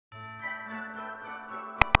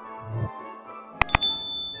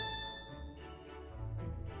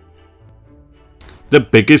the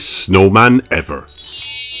biggest snowman ever.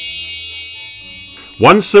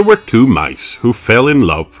 Once there were two mice who fell in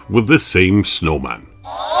love with the same snowman.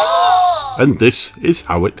 And this is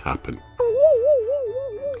how it happened.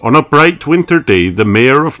 On a bright winter day, the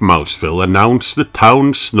mayor of Mouseville announced the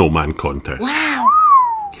town snowman contest. Wow!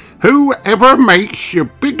 Whoever makes the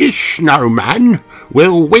biggest snowman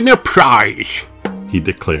will win a prize, he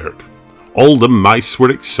declared. All the mice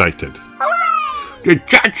were excited. The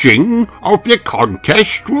judging of the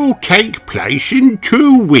contest will take place in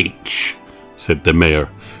 2 weeks, said the mayor.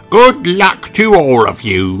 Good luck to all of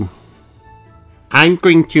you. I'm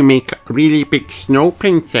going to make a really big snow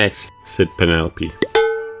princess, said Penelope.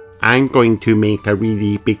 I'm going to make a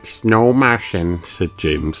really big snow Martian, said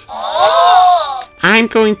James. I'm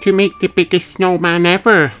going to make the biggest snowman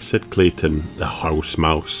ever, said Clayton, the house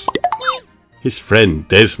mouse. His friend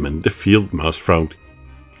Desmond, the field mouse, frowned.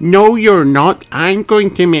 No, you're not. I'm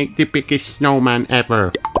going to make the biggest snowman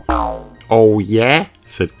ever. Oh, yeah?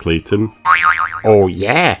 said Clayton. Oh,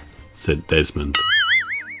 yeah? said Desmond.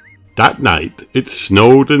 That night, it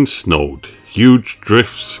snowed and snowed. Huge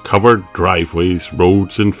drifts covered driveways,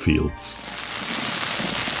 roads and fields.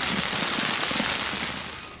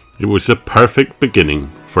 It was the perfect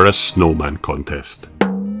beginning for a snowman contest.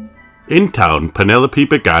 In town, Penelope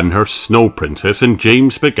began her snow princess and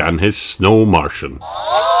James began his snow Martian.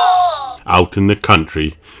 Out in the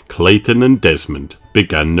country, Clayton and Desmond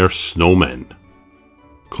began their snowmen.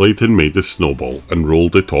 Clayton made a snowball and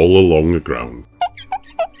rolled it all along the ground.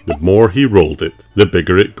 The more he rolled it, the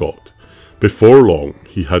bigger it got. Before long,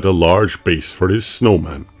 he had a large base for his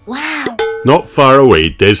snowman. Wow! Not far away,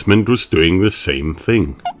 Desmond was doing the same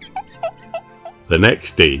thing. The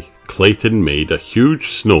next day, Clayton made a huge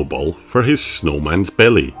snowball for his snowman's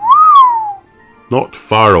belly. Not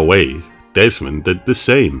far away, Desmond did the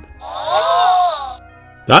same.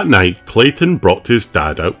 That night, Clayton brought his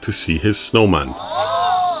dad out to see his snowman.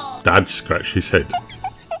 Dad scratched his head.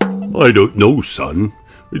 I don't know, son.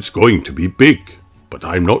 It's going to be big, but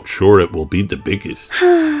I'm not sure it will be the biggest.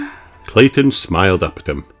 Clayton smiled up at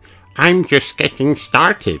him. I'm just getting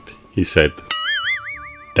started, he said.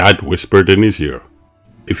 Dad whispered in his ear,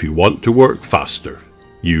 if you want to work faster,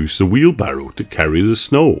 use the wheelbarrow to carry the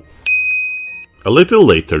snow. A little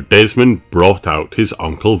later, Desmond brought out his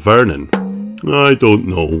Uncle Vernon. I don't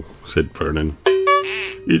know, said Vernon.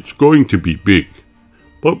 It's going to be big,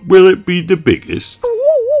 but will it be the biggest?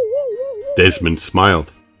 Desmond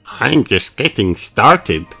smiled. I'm just getting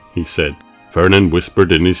started, he said. Vernon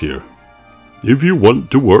whispered in his ear, if you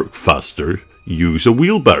want to work faster, use a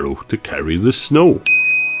wheelbarrow to carry the snow.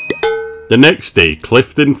 The next day,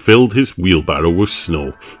 Clifton filled his wheelbarrow with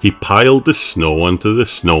snow. He piled the snow onto the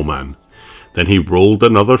snowman. Then he rolled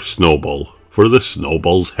another snowball for the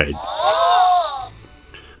snowball's head.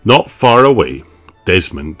 Not far away,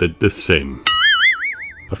 Desmond did the same.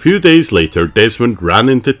 A few days later, Desmond ran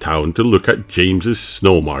into town to look at James's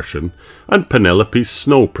snow Martian and Penelope's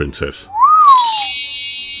snow princess.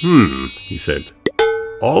 He said.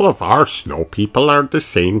 All of our snow people are the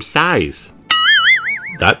same size.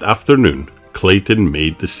 That afternoon, Clayton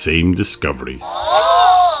made the same discovery.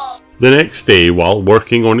 The next day, while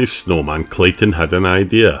working on his snowman, Clayton had an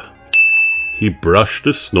idea. He brushed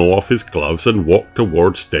the snow off his gloves and walked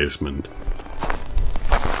towards Desmond.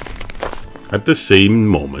 At the same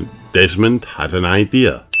moment, Desmond had an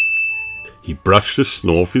idea. He brushed the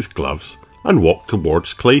snow off his gloves and walked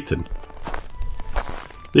towards Clayton.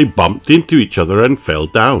 They bumped into each other and fell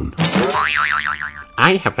down.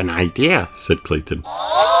 I have an idea, said Clayton.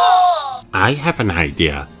 I have an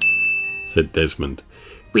idea, said Desmond.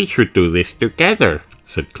 We should do this together,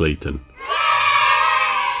 said Clayton.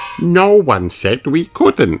 No one said we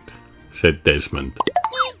couldn't, said Desmond.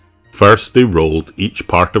 First they rolled each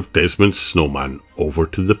part of Desmond's snowman over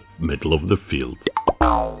to the middle of the field.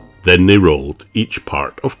 Then they rolled each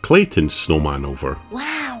part of Clayton's snowman over.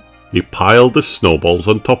 Wow! They piled the snowballs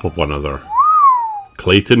on top of one another.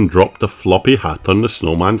 Clayton dropped a floppy hat on the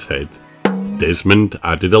snowman's head. Desmond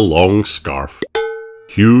added a long scarf,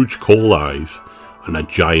 huge coal eyes, and a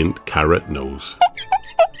giant carrot nose.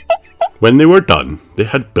 When they were done, they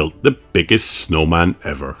had built the biggest snowman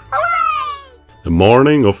ever. The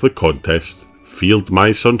morning of the contest, field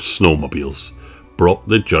mice on snowmobiles brought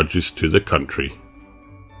the judges to the country.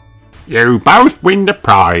 You both win the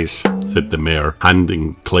prize, said the mayor,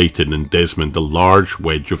 handing Clayton and Desmond a large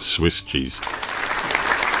wedge of Swiss cheese.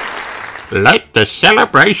 Let the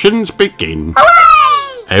celebrations begin.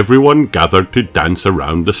 Everyone gathered to dance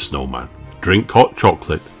around the snowman, drink hot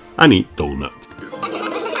chocolate, and eat donuts.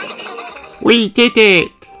 We did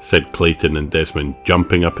it, said Clayton and Desmond,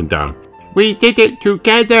 jumping up and down. We did it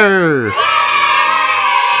together.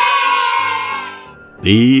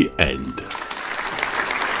 The end.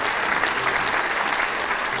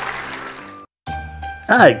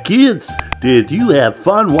 Hi kids, did you have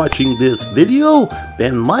fun watching this video?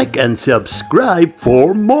 Then like and subscribe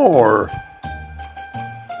for more.